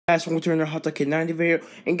Guys, welcome to another Hot Dog Kid 90 video.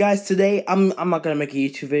 And guys, today I'm not gonna make a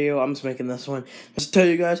YouTube video. I'm just making this one. Just to tell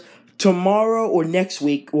you guys, tomorrow or next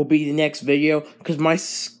week will be the next video because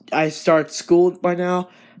I start school by now,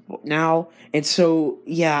 and so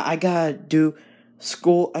yeah, I gotta do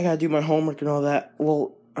school. I gotta do my homework and all that.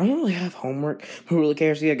 Well, I don't really have homework. Who really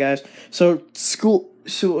cares? Yeah, guys. So school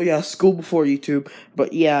before YouTube.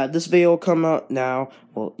 But yeah, this video will come out now.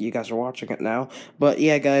 Well, you guys are watching it now. But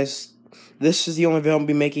yeah, guys. This is the only video I'll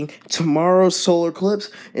be making. Tomorrow's solar eclipse,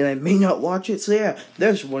 and I may not watch it. So yeah,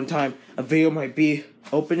 there's one time a video might be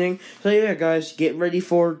opening. So yeah, guys, get ready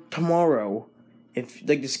for tomorrow. If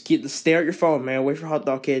like just stare at your phone, man. Wait for Hot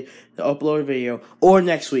Dog Kid to upload a video, or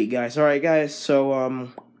next week, guys. All right, guys. So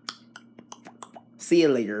see you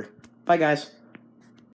later. Bye, guys.